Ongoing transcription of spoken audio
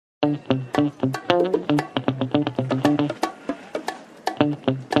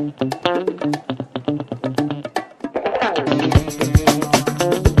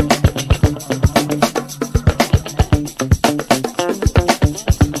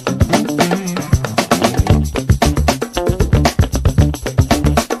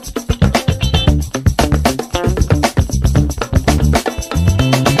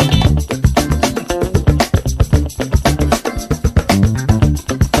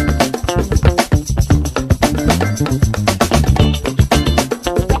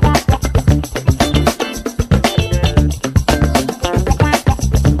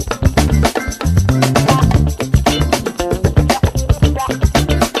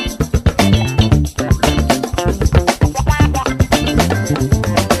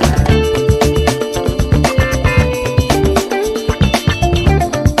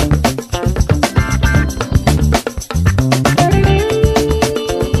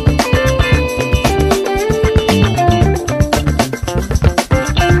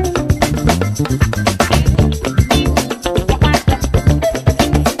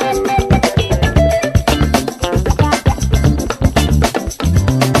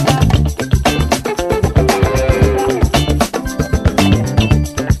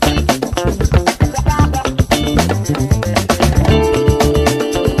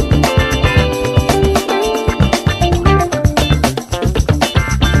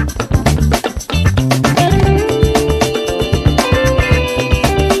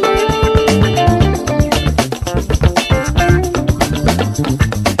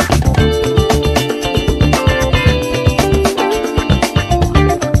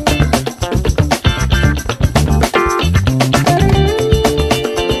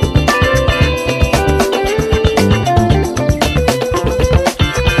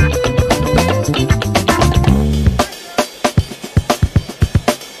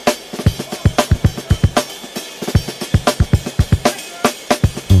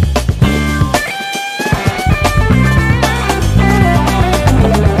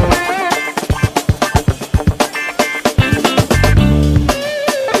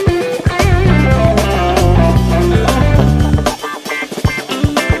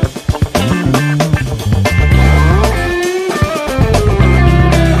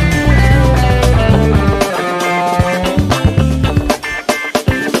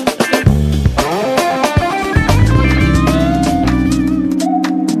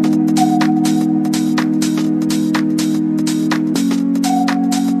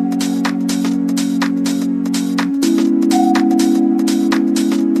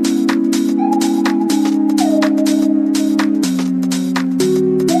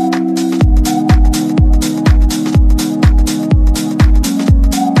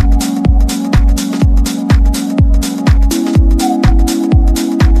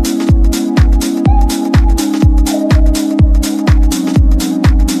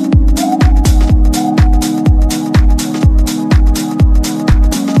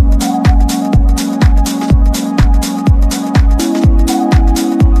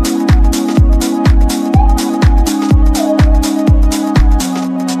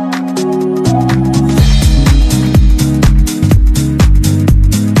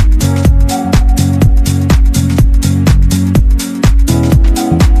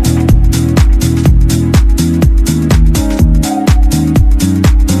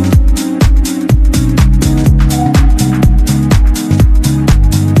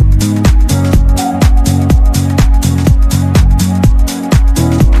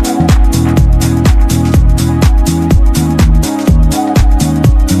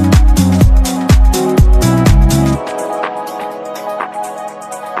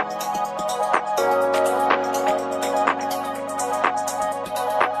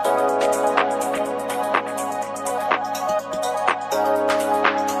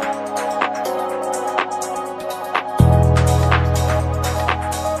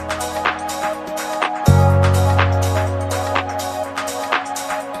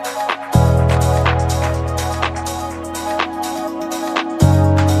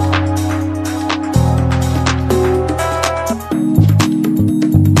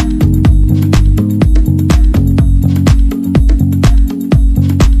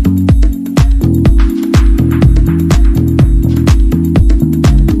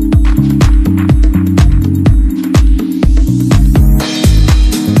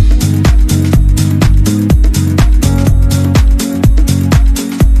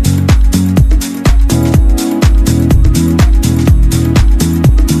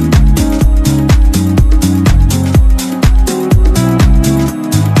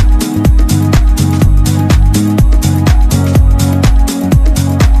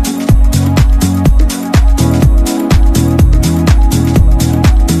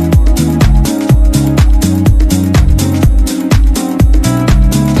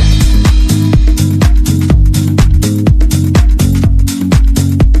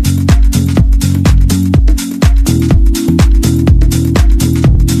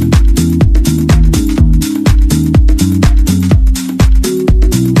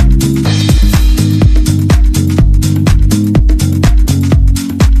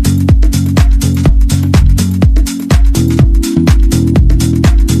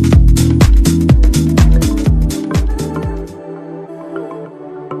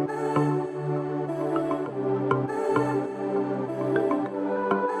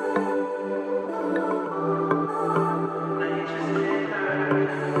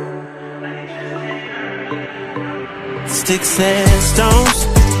Sticks and stones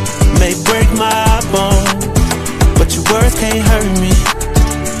may break my bone, but your words can't hurt me.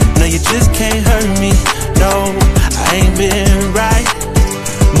 No, you just can't hurt me. No, I ain't been right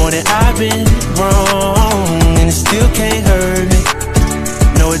more than I've been wrong, and it still can't hurt me.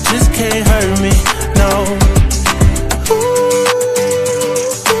 No, it just can't hurt me. No.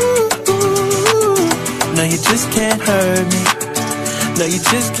 No, you just can't hurt me. No, you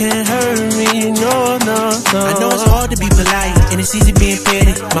just can't hurt me, no, no, no. I know it's hard to be polite, and it's easy being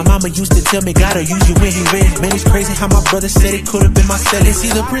petty. My mama used to tell me, gotta use you when he ready. Man, it's crazy how my brother said it could've been my cell. It's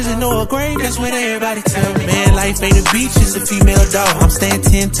either prison or a grave, that's what everybody tell me. Man, life ain't a beach, it's a female dog. I'm staying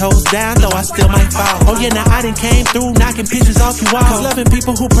 10 toes down, though I still might fall. Oh yeah, now I done came through, knocking pictures off you all. Cause loving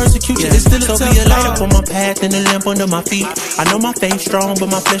people who persecute you, it's still a tough. So be a light up on my path and a lamp under my feet. I know my faith strong, but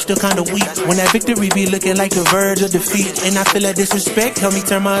my flesh still kinda weak. When that victory be looking like the verge of defeat, and I feel that disrespect, help me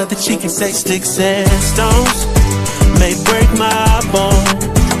turn my other cheek and say, sticks and stones may break my bone,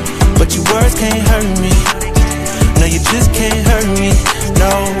 but your words can't hurt me. No, you just can't hurt me.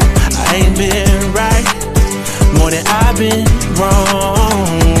 No, I ain't been right more than I've been wrong,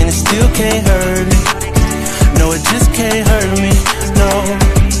 and it still can't hurt me. No, it just can't hurt me. No.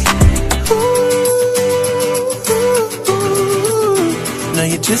 No,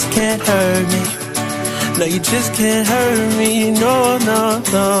 you just can't hurt me. No, you just can't hurt me, no, no,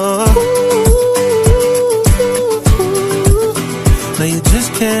 no. No, you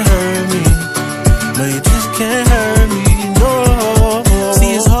just can't hurt me. No, you just can't hurt me, no.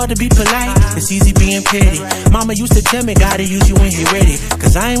 See, it's hard to be polite, it's easy being petty. Mama used to tell me, gotta use you when he ready.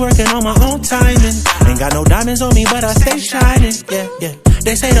 Cause I ain't working on my own timing. Ain't got no diamonds on me, but I stay shining, yeah, yeah.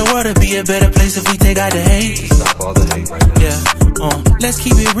 They say the world would be a better place if we take out the hate. Stop all the hate right now. Yeah, let's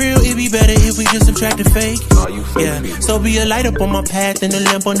keep it real, it'd be better if we just subtract the fake. Yeah, so be a light up on my path and a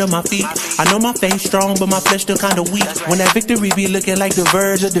lamp under my feet. I know my faith strong, but my flesh still kinda weak. When that victory be looking like the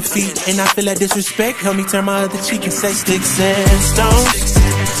verge of defeat, and I feel that disrespect, help me turn my other cheek and say, sticks and stones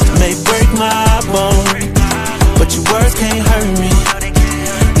may break my bone, but your words can't hurt me.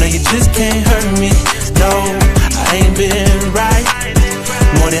 No, you just can't hurt me. No, I ain't been right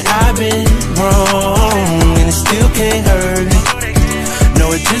more than I've been wrong, and it still can't hurt me.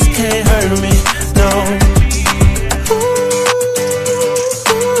 No, it just can't hurt me. No.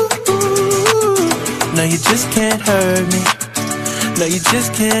 No, you just can't hurt me. No, you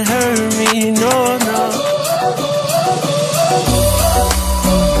just can't hurt me. No.